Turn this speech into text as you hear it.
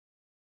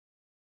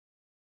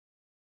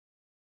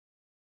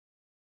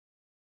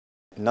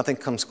nothing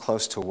comes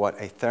close to what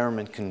a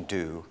theremin can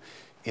do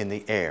in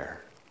the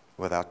air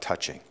without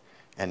touching.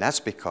 And that's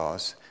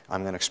because,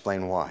 I'm going to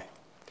explain why.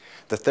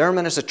 The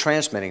theremin is a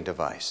transmitting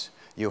device.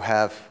 You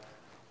have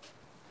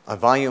a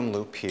volume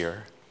loop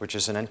here, which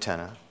is an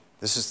antenna.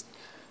 This is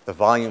the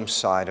volume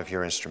side of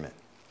your instrument.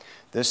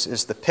 This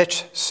is the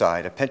pitch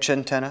side, a pitch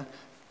antenna,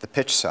 the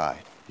pitch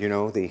side. You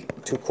know the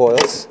two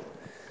coils,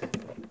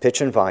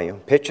 pitch and volume.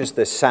 Pitch is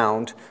the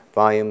sound.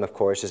 Volume, of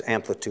course, is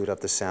amplitude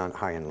of the sound,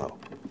 high and low.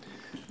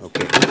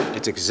 Okay,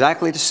 it's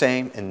exactly the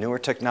same in newer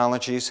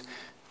technologies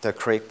that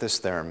create this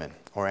theremin,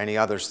 or any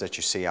others that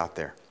you see out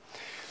there.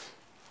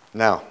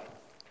 Now,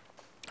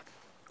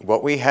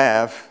 what we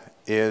have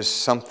is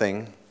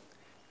something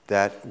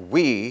that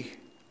we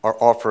are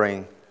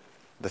offering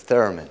the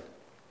theremin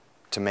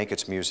to make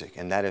its music,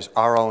 and that is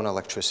our own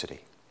electricity.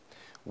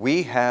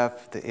 We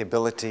have the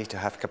ability to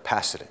have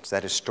capacitance,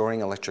 that is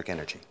storing electric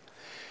energy.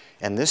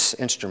 And this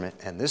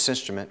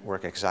instrument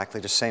work exactly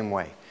the same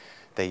way.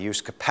 They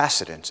use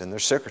capacitance in their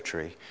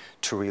circuitry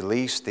to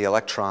release the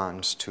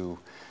electrons to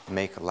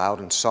make loud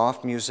and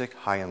soft music,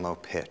 high and low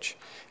pitch.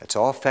 It's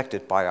all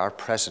affected by our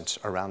presence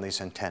around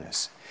these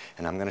antennas.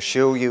 And I'm going to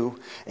show you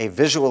a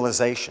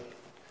visualization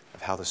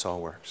of how this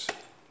all works.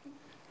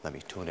 Let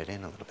me tune it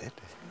in a little bit.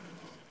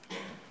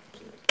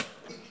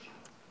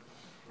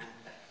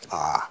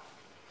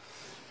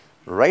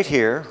 Right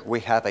here,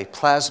 we have a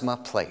plasma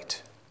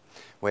plate.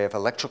 We have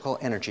electrical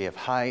energy of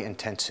high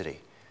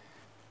intensity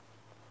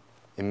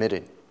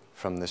emitted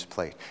from this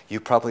plate. You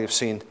probably have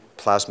seen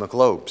plasma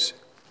globes,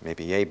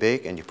 maybe yay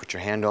big, and you put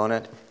your hand on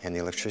it, and the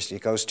electricity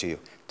goes to you.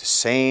 The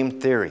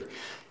same theory.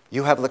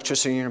 You have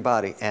electricity in your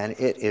body, and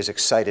it is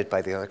excited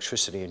by the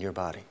electricity in your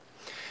body.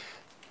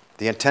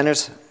 The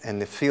antennas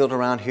and the field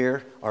around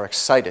here are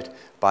excited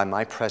by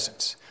my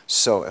presence.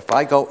 So if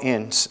I go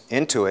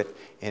into it,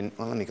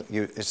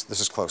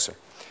 this is closer.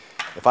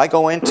 If I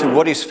go into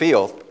Woody's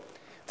field,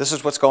 this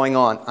is what's going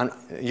on.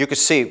 You can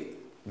see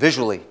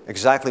visually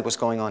exactly what's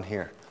going on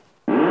here.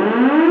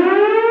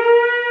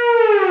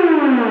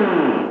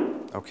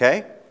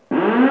 Okay?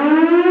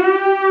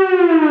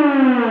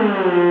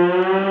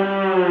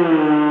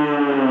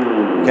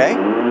 Okay?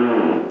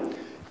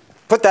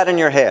 Put that in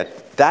your head.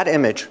 That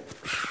image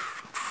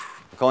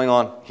going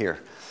on here.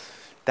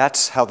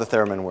 That's how the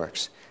theremin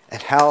works.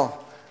 And how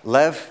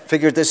Lev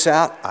figured this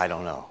out, I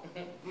don't know.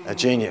 A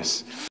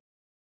genius.